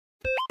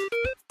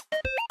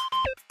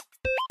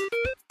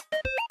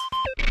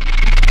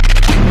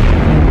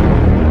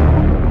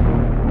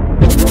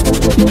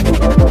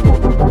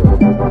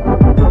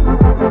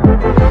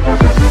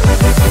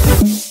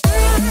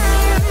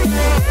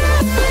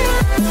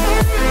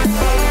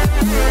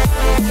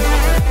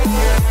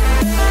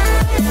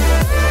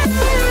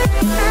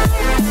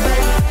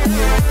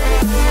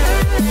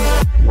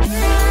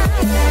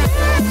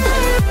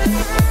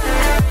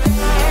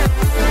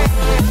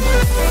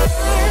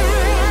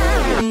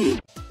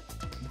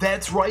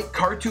That's right,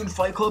 Cartoon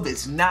Fight Club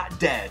is not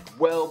dead.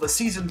 Well, the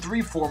Season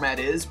 3 format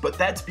is, but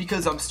that's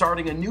because I'm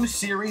starting a new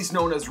series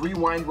known as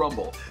Rewind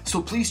Rumble. So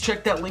please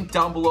check that link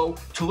down below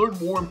to learn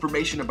more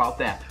information about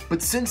that.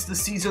 But since the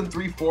Season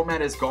 3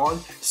 format is gone,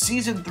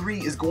 Season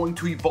 3 is going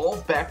to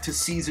evolve back to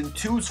Season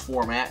 2's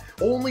format,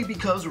 only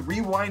because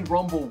Rewind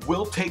Rumble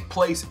will take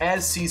place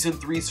as Season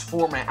 3's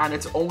format on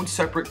its own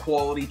separate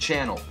quality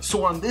channel.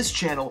 So on this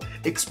channel,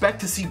 expect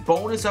to see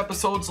bonus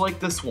episodes like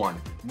this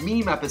one,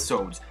 meme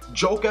episodes,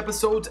 joke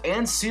episodes,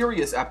 and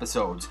serious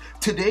episodes.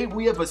 Today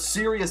we have a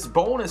serious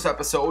bonus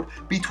episode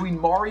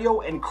between Mario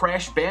and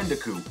Crash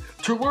Bandicoot.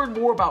 To learn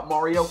more about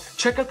Mario,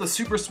 check out the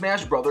Super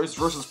Smash Bros.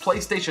 Vs.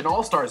 PlayStation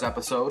All-Stars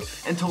episode,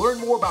 and to learn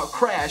more about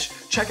Crash,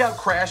 check out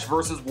Crash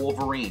vs.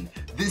 Wolverine.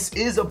 This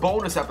is a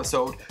bonus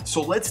episode,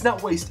 so let's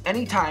not waste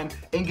any time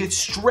and get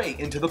straight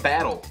into the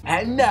battle.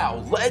 And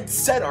now, let's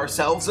set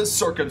ourselves a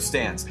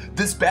circumstance.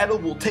 This battle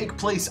will take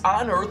place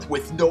on Earth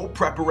with no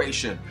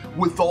preparation.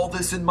 With all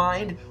this in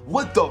mind,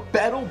 let the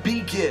battle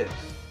begin.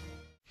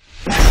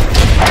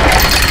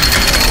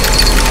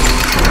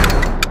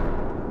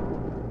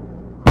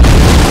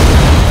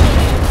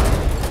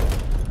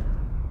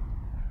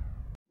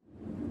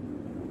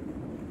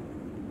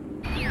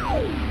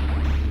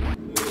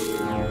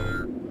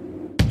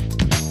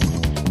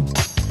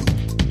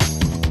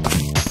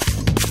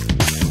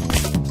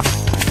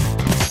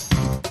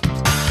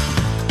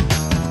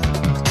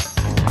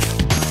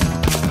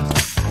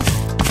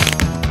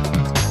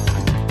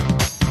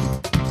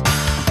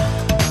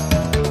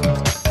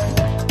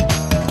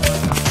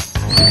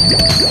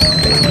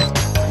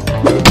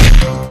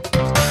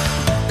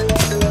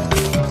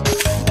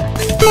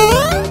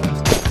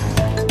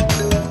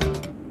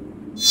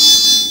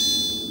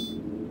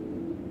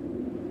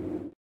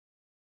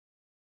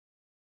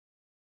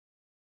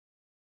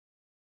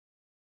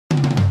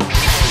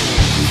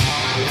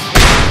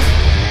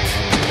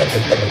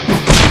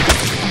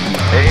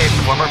 Hey,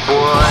 plumber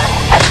boy.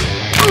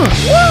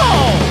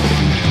 Whoa!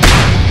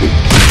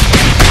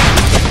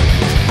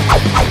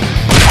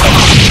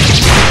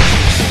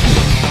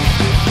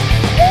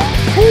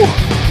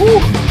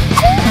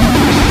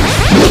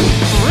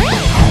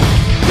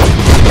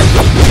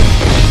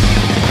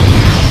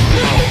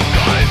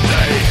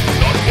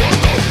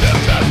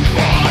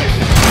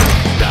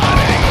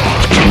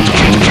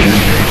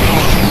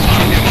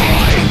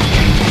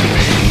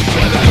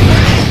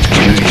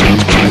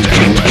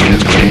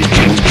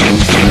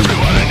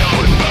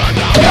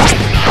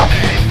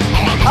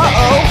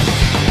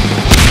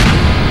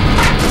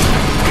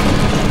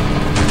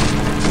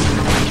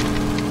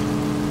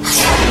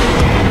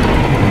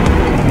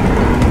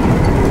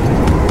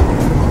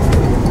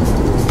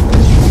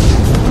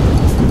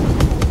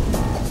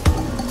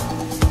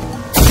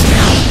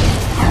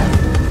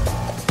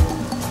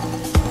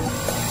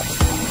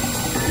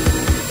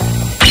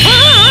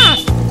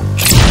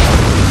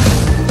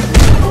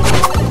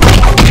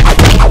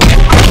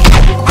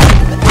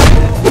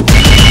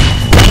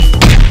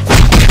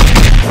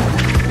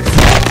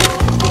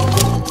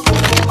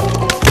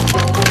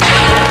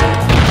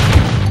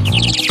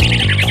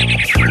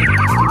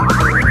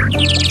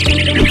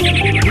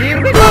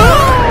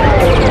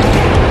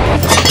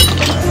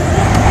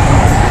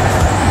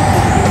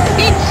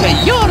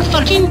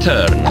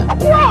 Turn.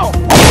 Whoa!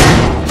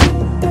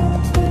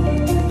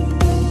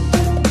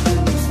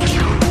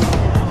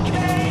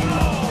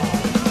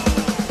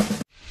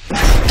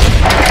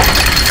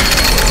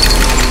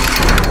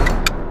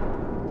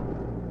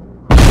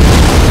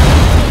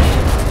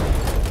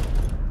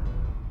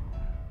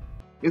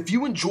 If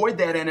you enjoyed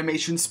that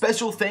animation,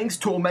 special thanks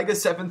to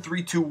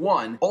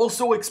Omega7321.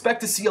 Also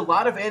expect to see a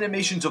lot of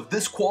animations of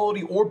this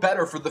quality or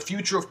better for the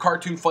future of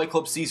Cartoon Fight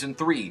Club Season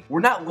 3. We're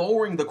not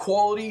lowering the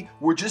quality,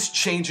 we're just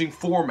changing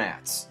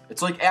formats.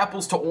 It's like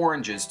apples to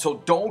oranges,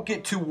 so don't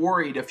get too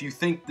worried if you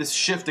think this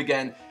shift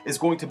again is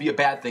going to be a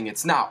bad thing.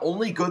 It's not.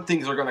 Only good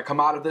things are going to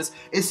come out of this,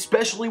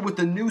 especially with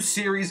the new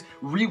series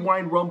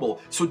Rewind Rumble.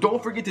 So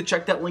don't forget to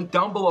check that link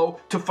down below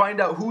to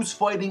find out who's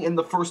fighting in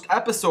the first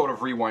episode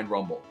of Rewind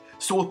Rumble.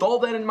 So with all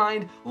that in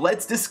mind,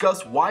 let's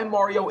discuss why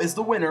Mario is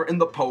the winner in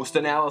the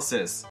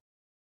post-analysis.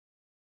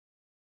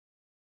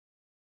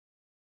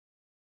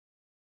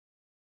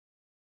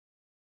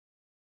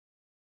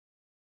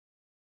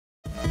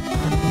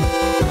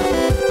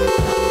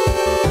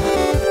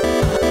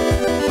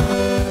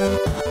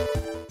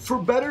 For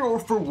better or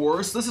for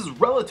worse, this is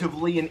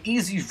relatively an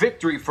easy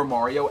victory for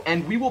Mario,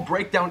 and we will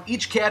break down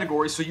each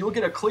category so you'll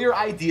get a clear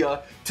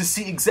idea to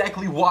see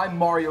exactly why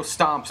Mario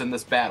stomps in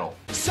this battle.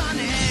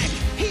 Sonic,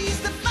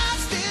 he's the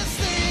fastest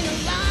thing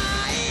alive.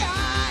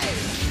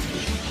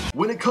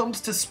 When it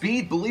comes to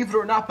speed, believe it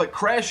or not, but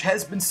Crash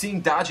has been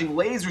seen dodging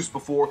lasers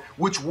before,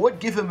 which would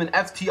give him an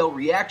FTL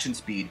reaction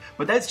speed,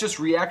 but that's just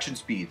reaction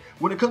speed.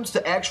 When it comes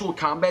to actual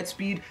combat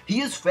speed,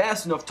 he is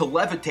fast enough to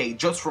levitate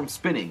just from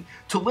spinning.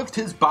 To lift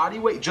his body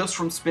weight just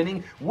from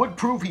spinning would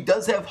prove he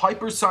does have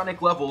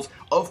hypersonic levels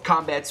of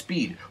combat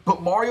speed,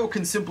 but Mario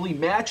can simply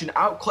match and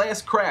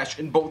outclass Crash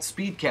in both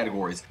speed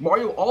categories.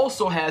 Mario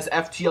also has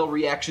FTL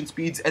reaction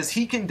speeds as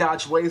he can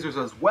dodge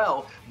lasers as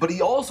well, but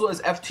he also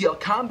has FTL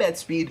combat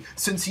speed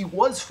since he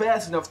was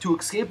fast enough to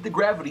escape the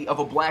gravity of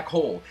a black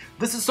hole.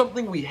 This is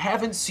something we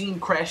haven't seen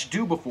Crash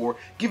do before,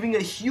 giving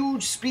a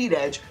huge speed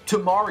edge to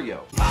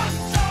Mario.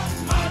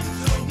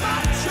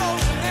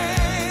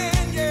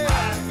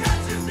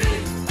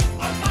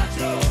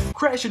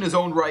 Crash in his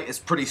own right is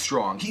pretty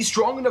strong. He's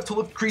strong enough to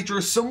lift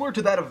creatures similar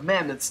to that of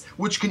mammoths,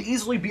 which can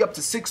easily be up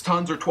to 6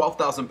 tons or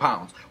 12,000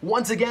 pounds.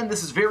 Once again,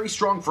 this is very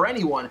strong for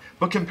anyone,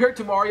 but compared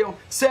to Mario,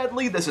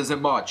 sadly this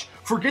isn't much.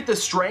 Forget the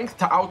strength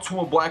to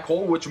outswim a black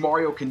hole, which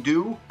Mario can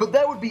do, but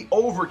that would be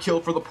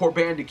overkill for the poor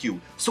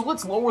Bandicoot. So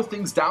let's lower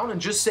things down and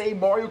just say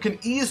Mario can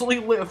easily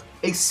lift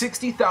a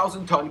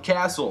 60,000 ton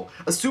castle.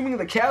 Assuming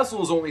the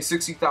castle is only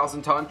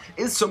 60,000 ton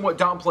is somewhat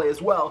downplay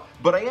as well,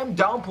 but I am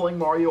downplaying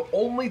Mario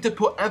only to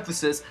put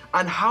emphasis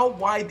on how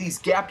wide these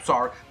gaps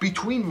are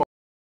between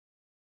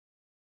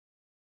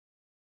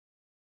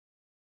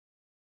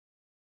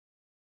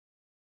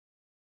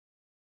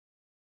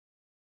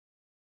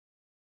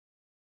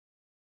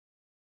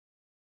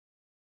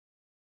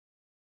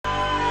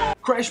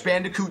Crash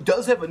Bandicoot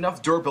does have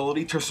enough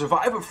durability to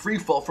survive a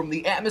freefall from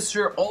the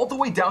atmosphere all the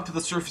way down to the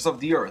surface of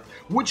the Earth,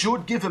 which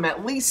would give him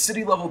at least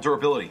city-level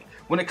durability.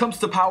 When it comes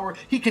to power,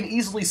 he can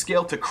easily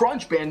scale to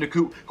Crunch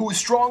Bandicoot, who is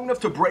strong enough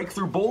to break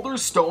through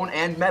boulders, stone,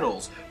 and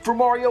metals. For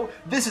Mario,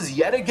 this is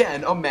yet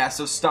again a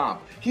massive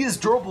stomp. He is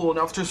durable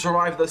enough to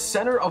survive the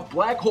center of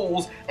black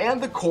holes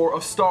and the core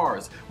of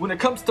stars. When it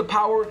comes to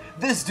power,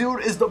 this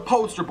dude is the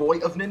poster boy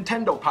of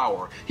Nintendo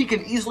power. He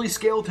can easily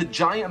scale to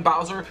Giant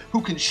Bowser,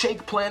 who can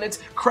shake planets,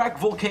 crack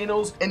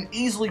volcanoes, and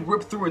easily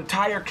rip through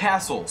entire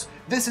castles.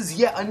 This is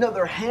yet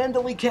another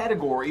handily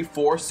category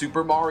for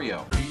Super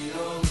Mario.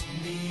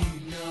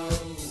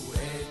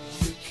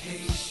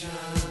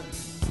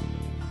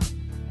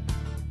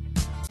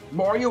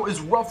 Mario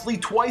is roughly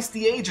twice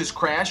the age as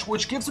Crash,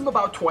 which gives him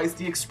about twice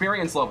the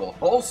experience level.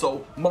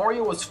 Also,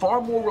 Mario is far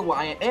more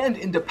reliant and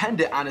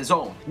independent on his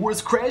own,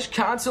 whereas Crash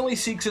constantly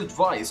seeks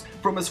advice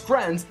from his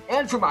friends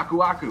and from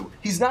Aku Aku.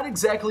 He's not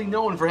exactly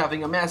known for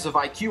having a massive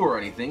IQ or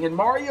anything, and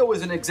Mario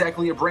isn't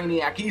exactly a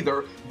brainiac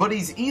either, but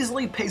he's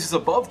easily paces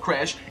above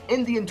Crash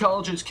in the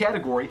intelligence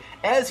category,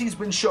 as he's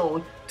been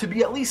shown to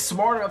be at least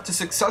smart enough to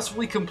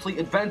successfully complete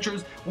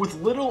adventures with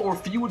little or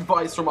few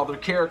advice from other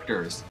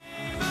characters.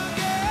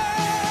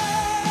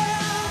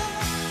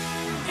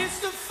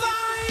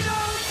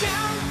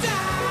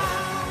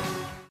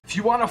 If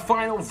you want a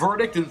final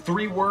verdict in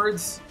 3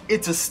 words,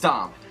 it's a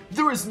stomp.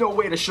 There is no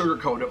way to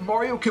sugarcoat it.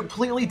 Mario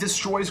completely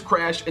destroys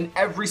Crash in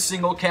every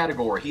single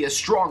category. He is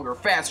stronger,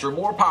 faster,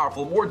 more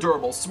powerful, more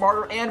durable,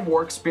 smarter, and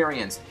more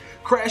experienced.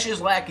 Crash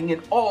is lacking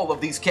in all of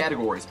these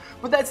categories,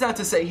 but that's not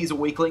to say he's a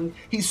weakling.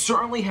 He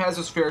certainly has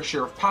his fair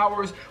share of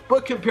powers,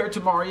 but compared to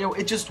Mario,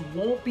 it just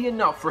won't be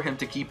enough for him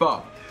to keep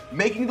up.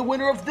 Making the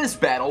winner of this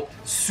battle,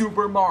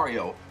 Super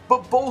Mario.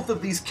 But both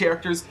of these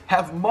characters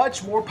have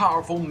much more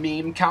powerful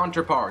meme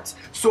counterparts.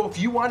 So if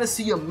you want to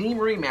see a meme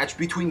rematch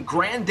between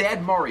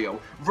Granddad Mario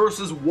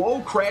versus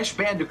Whoa Crash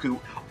Bandicoot,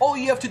 all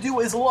you have to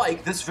do is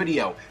like this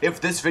video. If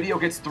this video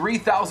gets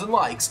 3,000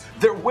 likes,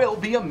 there will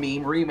be a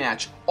meme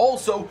rematch.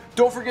 Also,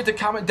 don't forget to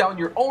comment down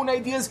your own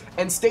ideas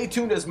and stay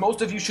tuned, as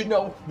most of you should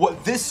know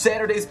what this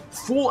Saturday's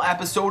full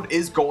episode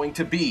is going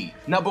to be.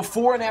 Now,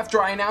 before and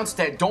after I announce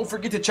that, don't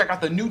forget to check out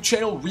the new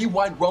channel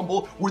Rewind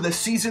Rumble, where the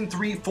Season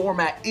 3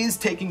 format is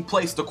taking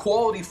place, the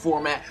quality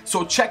format,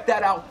 so check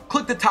that out.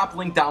 Click the top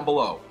link down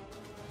below.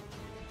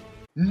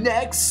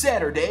 Next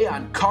Saturday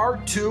on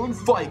Cartoon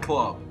Fight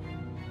Club.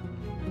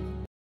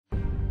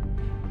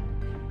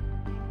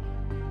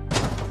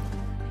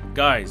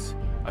 Guys,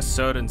 a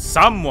certain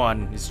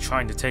someone is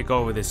trying to take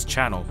over this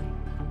channel.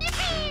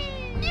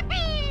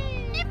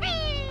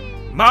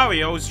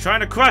 Mario's trying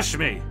to crush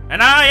me,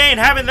 and I ain't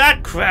having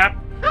that crap!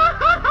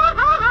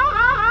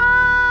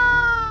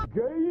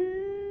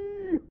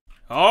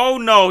 Oh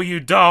no, you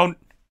don't!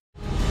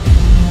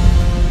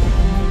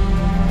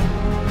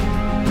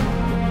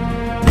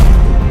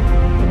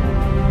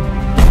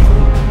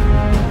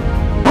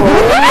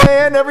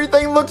 Man,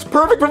 everything looks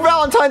perfect for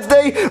Valentine's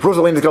Day.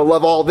 Rosalina's gonna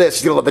love all this.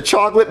 She's gonna love the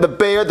chocolate, the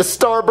bear, the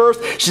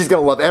starburst. She's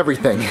gonna love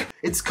everything.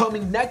 It's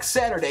coming next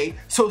Saturday,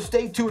 so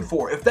stay tuned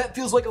for it. If that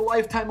feels like a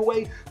lifetime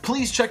away,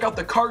 please check out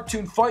the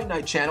Cartoon Fight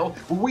Night channel,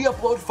 where we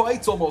upload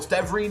fights almost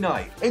every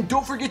night. And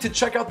don't forget to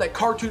check out that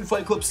Cartoon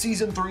Fight Club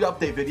Season 3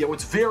 update video.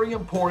 It's very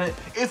important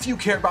if you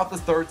care about the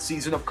 3rd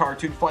season of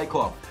Cartoon Fight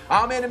Club.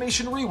 I'm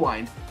Animation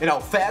Rewind, and I'll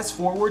fast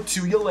forward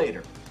to you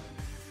later.